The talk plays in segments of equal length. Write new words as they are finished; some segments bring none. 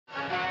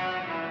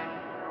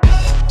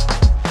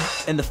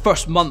In the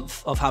first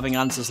month of having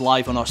Answers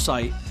live on our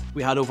site,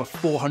 we had over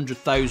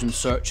 400,000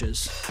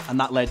 searches, and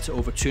that led to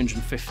over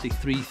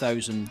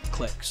 253,000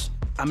 clicks.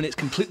 I mean, it's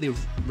completely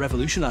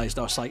revolutionized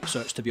our site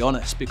search, to be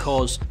honest,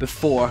 because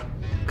before,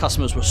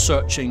 customers were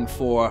searching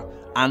for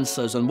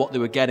answers and what they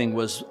were getting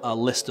was a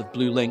list of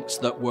blue links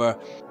that were,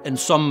 in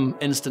some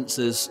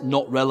instances,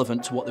 not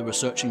relevant to what they were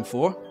searching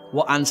for.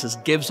 What Answers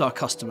gives our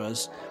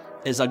customers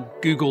is a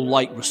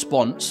Google-like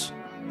response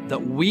that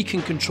we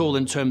can control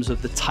in terms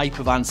of the type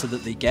of answer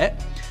that they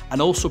get,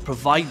 and also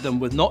provide them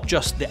with not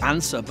just the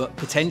answer, but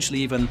potentially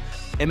even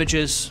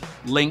images,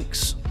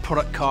 links,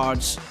 product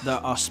cards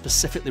that are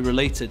specifically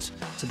related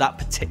to that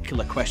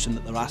particular question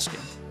that they're asking.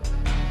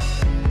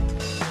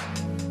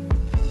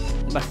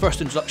 My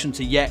first introduction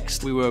to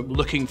Yext, we were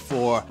looking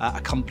for a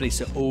company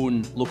to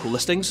own local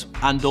listings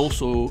and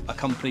also a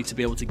company to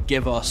be able to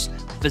give us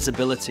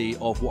visibility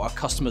of what our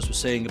customers were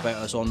saying about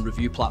us on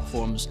review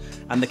platforms.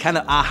 And the kind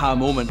of aha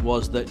moment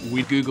was that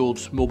we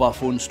Googled mobile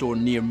phone store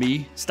near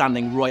me,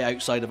 standing right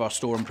outside of our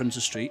store on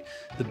Princes Street,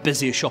 the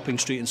busiest shopping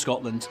street in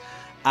Scotland,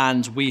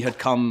 and we had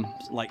come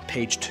like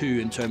page 2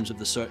 in terms of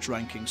the search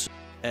rankings.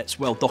 It's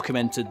well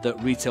documented that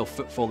retail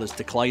footfall is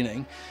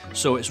declining,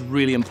 so it's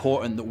really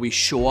important that we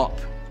show up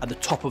at the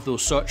top of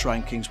those search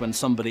rankings when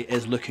somebody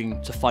is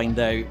looking to find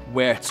out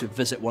where to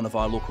visit one of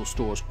our local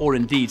stores, or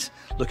indeed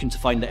looking to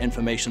find out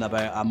information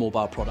about our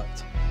mobile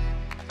product.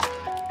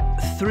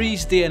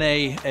 3's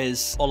DNA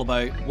is all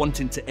about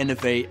wanting to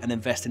innovate and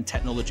invest in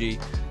technology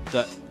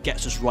that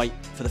gets us right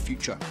for the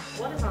future.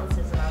 What does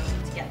Answers allow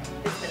you to get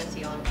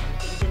visibility on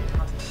that you didn't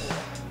have before?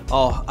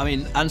 Oh, I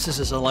mean, Answers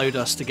has allowed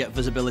us to get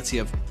visibility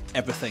of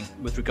everything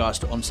with regards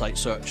to on-site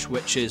search,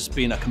 which has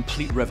been a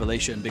complete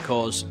revelation,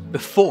 because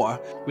before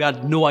we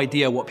had no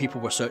idea what people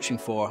were searching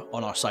for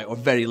on our site, or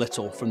very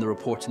little from the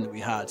reporting that we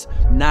had.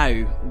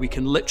 Now we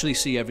can literally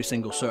see every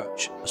single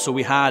search. So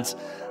we had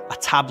a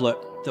tablet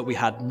that we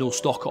had no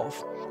stock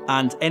of,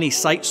 and any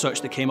site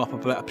search that came up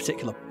about a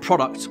particular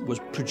product was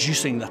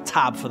producing the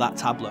tab for that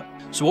tablet.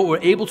 So what we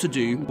were able to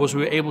do was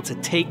we were able to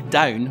take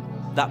down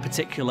that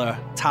particular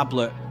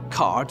tablet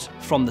card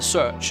from the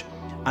search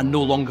and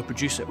no longer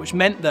produce it, which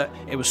meant that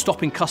it was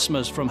stopping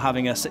customers from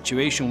having a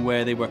situation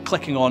where they were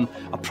clicking on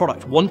a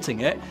product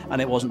wanting it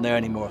and it wasn't there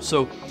anymore.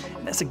 So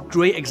that's a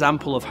great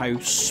example of how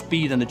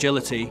speed and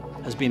agility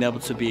has been able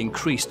to be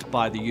increased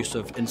by the use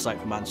of insight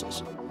from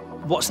Answers.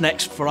 What's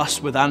next for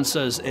us with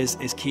Answers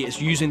is key.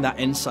 It's using that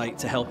insight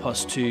to help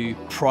us to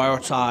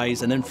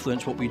prioritize and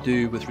influence what we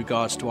do with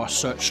regards to our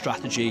search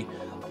strategy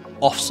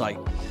off-site.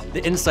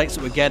 The insights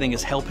that we're getting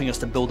is helping us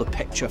to build a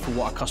picture for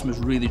what our customers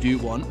really do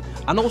want,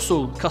 and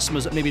also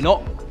customers that maybe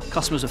not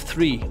customers of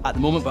 3 at the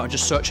moment but are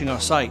just searching our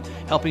site,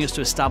 helping us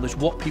to establish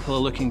what people are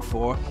looking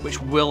for,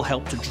 which will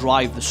help to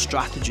drive the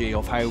strategy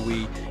of how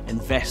we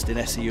invest in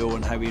SEO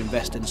and how we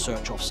invest in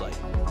search off-site.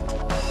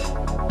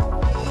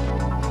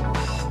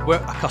 We're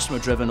a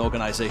customer-driven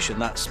organisation,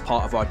 that's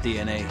part of our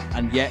DNA,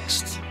 and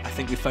Yext, I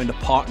think we found a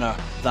partner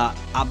that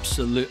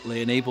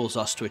absolutely enables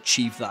us to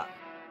achieve that.